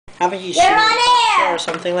Haven't you You're seen on it air. or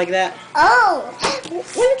something like that? Oh. Why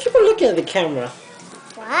do you keep on looking at the camera?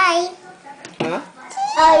 Why? Huh?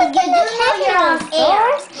 You do know you're on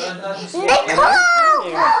air. Nicole!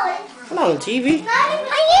 I'm not on TV. Are you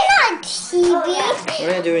not TV? What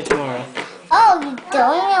are you doing tomorrow? Oh, you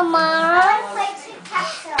doing tomorrow?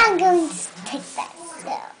 I'm going to take that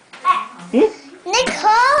stuff.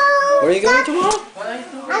 Nicole! Where are you going tomorrow? I'm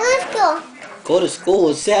going to school. Go to school.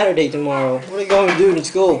 It's Saturday tomorrow. What are you going to do in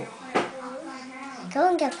school? I'm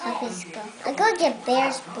going to puppy's school. I'm going to get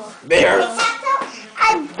bear's school. Bears?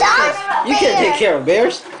 I dog You can't take care of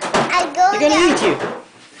bears. I go They're gonna eat you.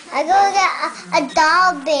 I go get a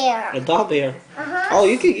doll bear. A doll bear. Uh-huh. Oh,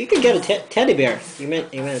 you could get a teddy bear. You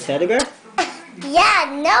meant a teddy bear? Yeah,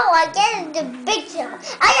 no, I get the big one.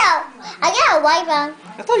 I got a white one.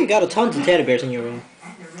 I thought you got a tons of teddy bears in your room.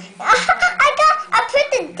 I put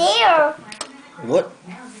the deer. What?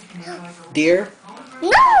 Deer? No.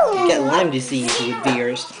 You get Lyme disease with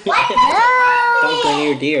deers. No. Don't go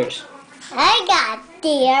near deers. I got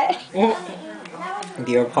deer.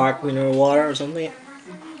 Deer Park mineral water or something?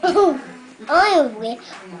 No,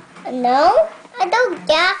 I don't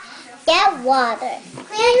get water.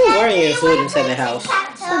 Why are you wearing your food inside the house?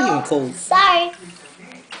 It's not even cold. Sorry.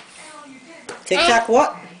 Tic-tac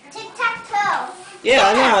what? Tic-tac-toe. Yeah,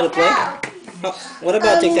 I know how to play. Oh, what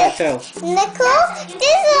about tic-tac-toe? Nicole, this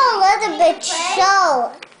is a little bit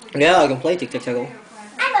show. Yeah, I can play tic-tac-toe.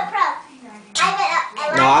 I'm a pro.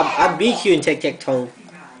 No, I beat you in tic-tac-toe.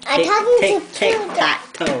 I'm talking to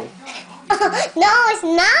Tic-tac-toe. No, it's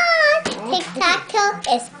not. Tic-tac-toe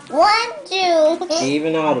is 1, 2. Do you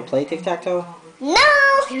even know how to play tic-tac-toe? No,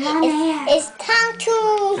 it's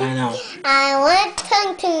tongue-tune. I know. I want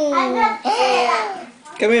tongue-tune.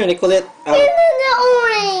 Come here, Nicolette. Give me the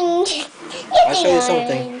orange. I'll show you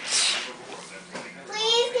something.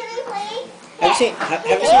 Please, can we play? Have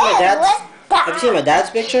you seen my dad's? Have you seen my dad's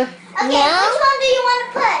picture? Okay, which one do you want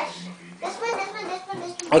to push? This one, this one, this one,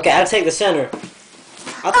 this one. Okay, I'll take the center.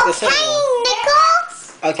 I'll take the center one. Okay,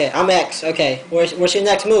 Nichols. Okay, I'm X. Okay, where's your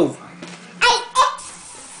next move?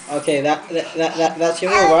 X. Okay, that's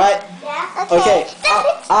your move, all right? Yeah. Okay,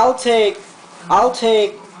 I'll take.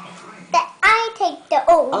 I take the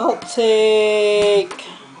O. I'll take.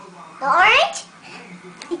 The orange?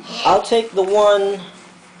 I'll take the one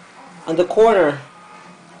on the corner.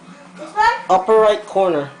 This one? Upper right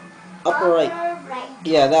corner. Upper right. Right.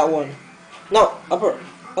 Yeah, that one. No, upper.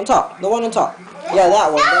 On top. The one on top. Yeah,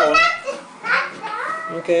 that one. That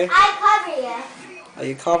one. Okay. I cover you. Oh,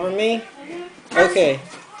 you cover me? Okay.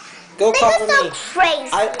 Go cover me. Crazy.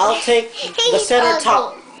 I'll take the center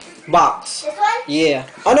top box. This one? Yeah.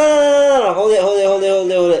 Oh no. Hold it.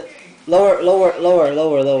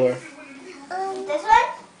 Lower. This one?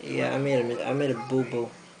 Yeah, I made a boo-boo.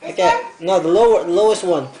 Okay. No, the lowest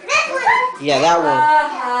one. This one. Yeah, that one.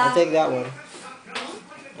 I'll take that one.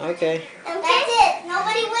 Okay. And that's it.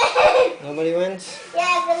 Nobody wins. Nobody wins?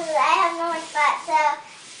 Yeah, because I have no more spots, so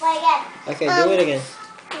play again. Okay, do it again.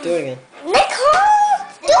 Do it again. Nicole!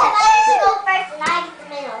 Do it! Go first and I get the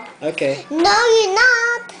middle. Okay. No, you're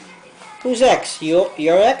not. Who's X? Your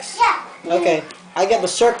X? Yeah. Okay. I get the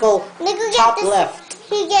circle Nicole, top get the, left.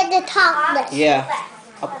 You get the top left. Yeah.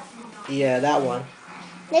 Up. Yeah, that one.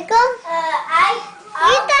 Nicole?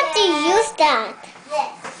 You have to use that.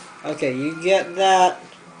 Okay, you get that.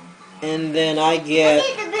 And then I get... I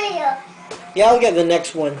need the video. Yeah, I'll get the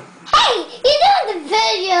next one. Hey, you doing the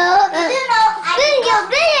video. Video.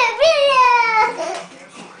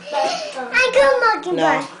 I go mockingbird.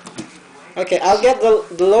 No. Okay, I'll get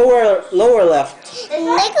the lower left.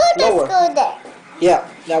 Nicole, just Lower. go there. Yeah,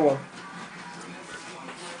 that one.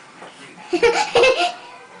 Okay.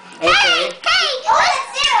 Hey, what's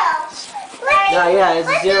zero? Yeah, it's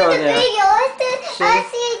zero Let's do the there. video. Let's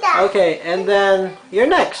see that. Okay, and then you're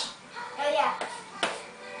next. Oh,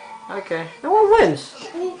 yeah. Okay. No one wins.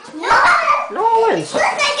 No one wins. Looks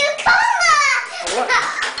like a cola.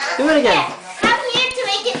 Do it again. I'm here to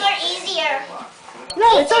make it more easier. No,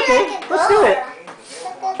 it's okay. Let's do it.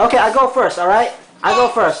 Okay, I go first, alright? I go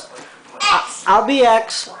first. I'll be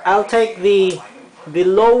X. I'll take the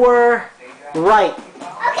lower right.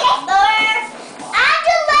 Okay, lower.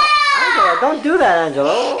 Angela! Don't do that,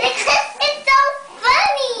 Angelo. It's so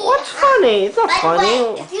funny. What's funny? It's not By the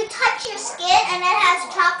funny. way, if you touch your skin and it has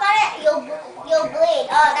chalk on it, you'll bleed.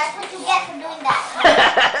 Oh, that's what you get for doing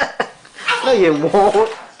that. No, you won't.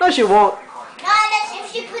 No, she won't. No, unless if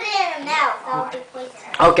she put it in her mouth, that would be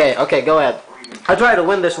poison. Okay, go ahead. I'll try to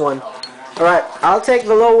win this one. Alright, I'll take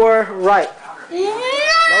the lower right. No! Lower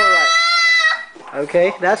right.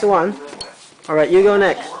 Okay, that's one. Alright, you go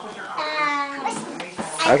next.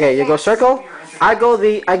 Okay, you go circle. I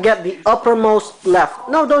get the uppermost left.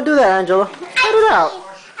 No, don't do that, Angela. Cut it out.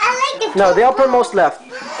 I like the No, the uppermost left. I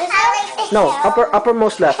like the No,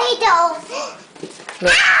 uppermost left. potatoes. No.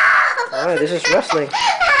 Alright, this is wrestling.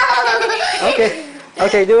 Okay.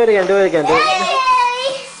 Okay, do it again, do it again.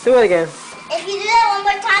 Do it again. If you do that one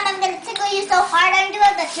more time, I'm gonna tickle you so hard under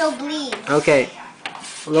it that you'll bleed. Okay.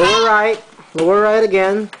 Lower right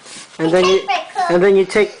again. And then you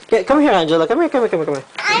take come here, Angela. Come here.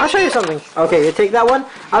 I'll show you something. Okay, you take that one.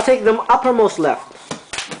 I'll take the uppermost left.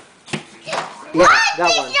 Yeah,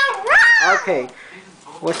 that one. Okay.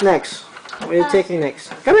 What's next? What are you taking next?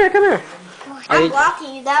 Come here. I'm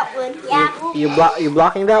blocking you that one. Yeah. You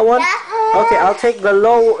blocking that one? Okay, I'll take the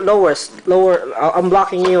lower. I'm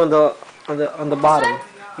blocking you on the bottom.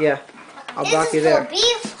 Yeah, I'll block you there. This is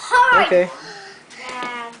for beef hard. Okay.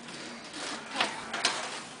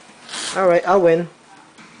 All right, I'll win.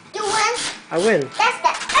 You win. I win. That's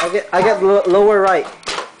that. I get lower right.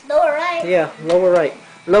 Lower right. Yeah, lower right.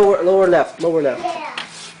 Lower left. Yeah.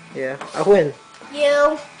 Yeah, I win.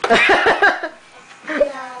 You.